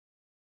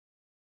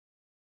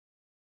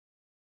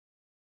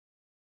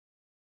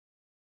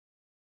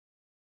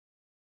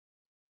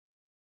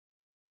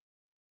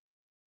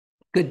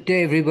Good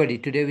day, everybody.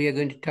 Today we are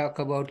going to talk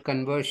about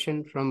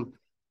conversion from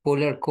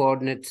polar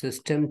coordinate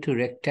system to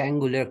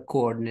rectangular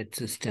coordinate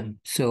system.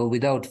 So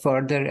without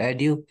further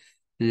ado,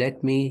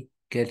 let me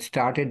get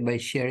started by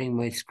sharing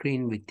my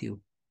screen with you.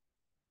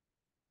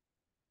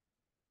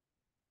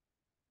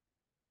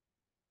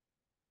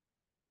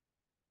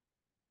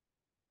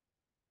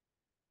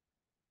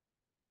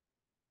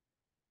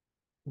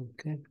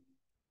 Okay.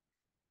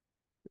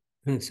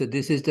 So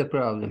this is the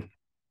problem.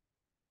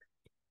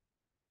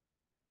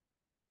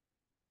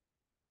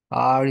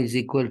 R is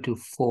equal to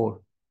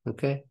 4.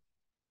 Okay.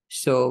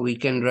 So we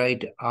can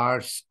write R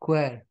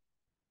square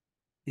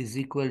is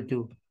equal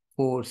to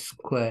 4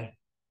 square.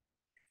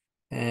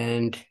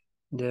 And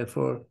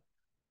therefore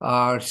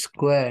R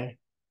square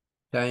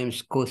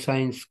times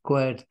cosine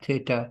squared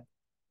theta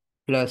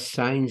plus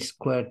sine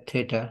squared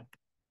theta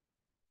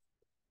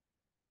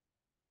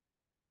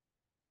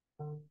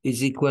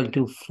is equal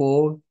to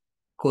 4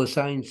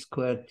 cosine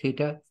squared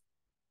theta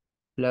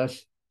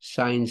plus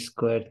sine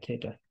squared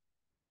theta.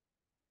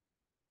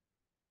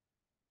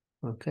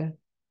 Okay.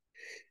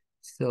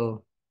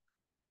 So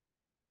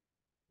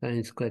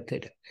sine squared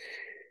theta.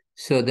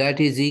 So that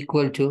is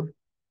equal to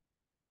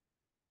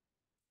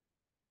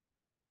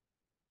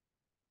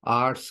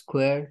R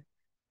squared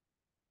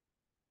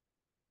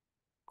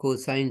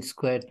cosine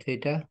squared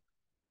theta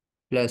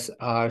plus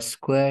R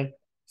squared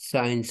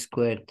sine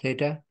squared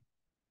theta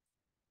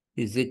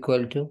is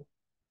equal to,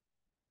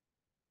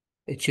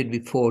 it should be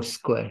 4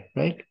 square,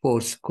 right?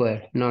 4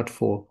 square, not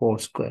 4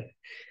 square.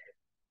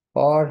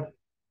 Or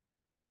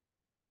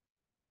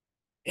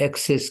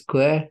x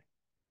square.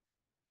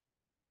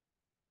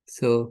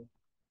 So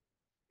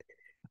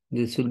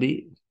this will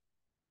be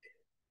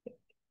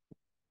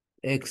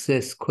x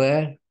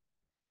square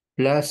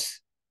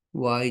plus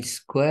y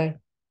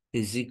square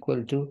is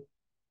equal to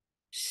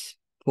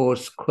 4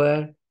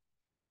 square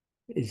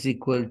is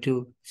equal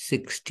to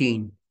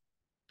 16.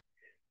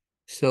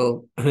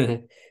 So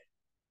this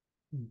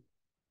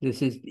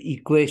is the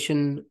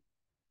equation.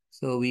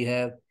 So we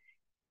have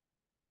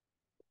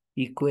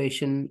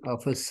equation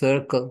of a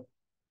circle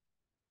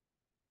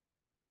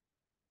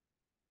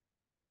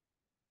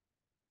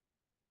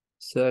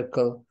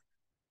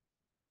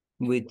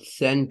with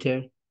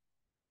center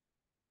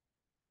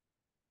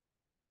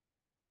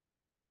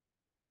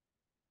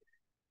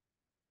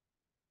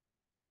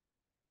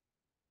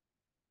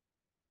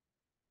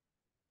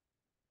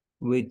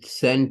with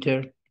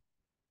center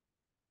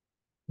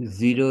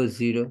 0,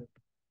 0,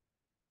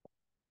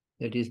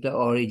 that is the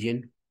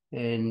origin,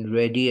 and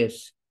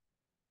radius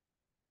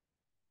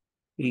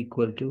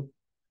equal to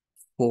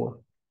 4.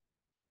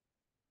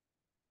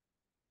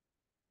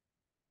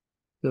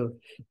 So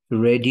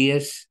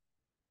radius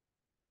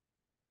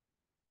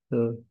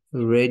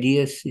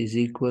is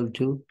equal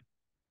to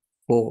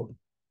 4.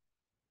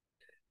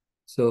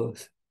 So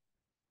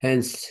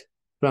hence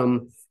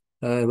from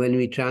when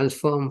we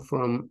transform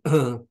from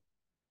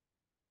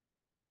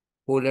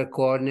polar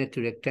coordinate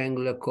to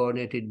rectangular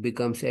coordinate, it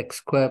becomes x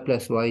square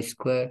plus y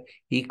square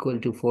equal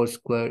to 4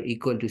 square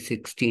equal to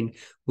 16,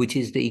 which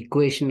is the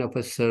equation of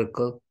a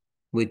circle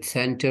with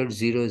center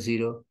 0,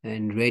 0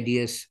 and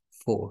radius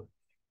 4.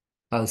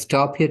 I'll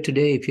stop here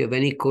today. If you have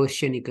any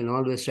question, you can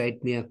always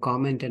write me a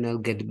comment and I'll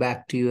get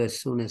back to you as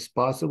soon as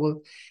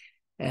possible.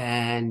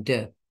 And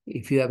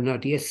if you have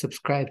not yet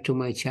subscribed to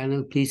my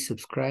channel, please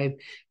subscribe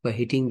by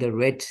hitting the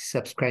red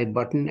subscribe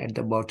button at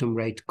the bottom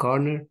right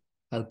corner.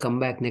 I'll come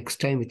back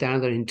next time with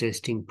another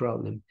interesting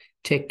problem.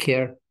 Take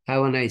care.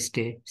 Have a nice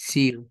day.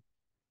 See you.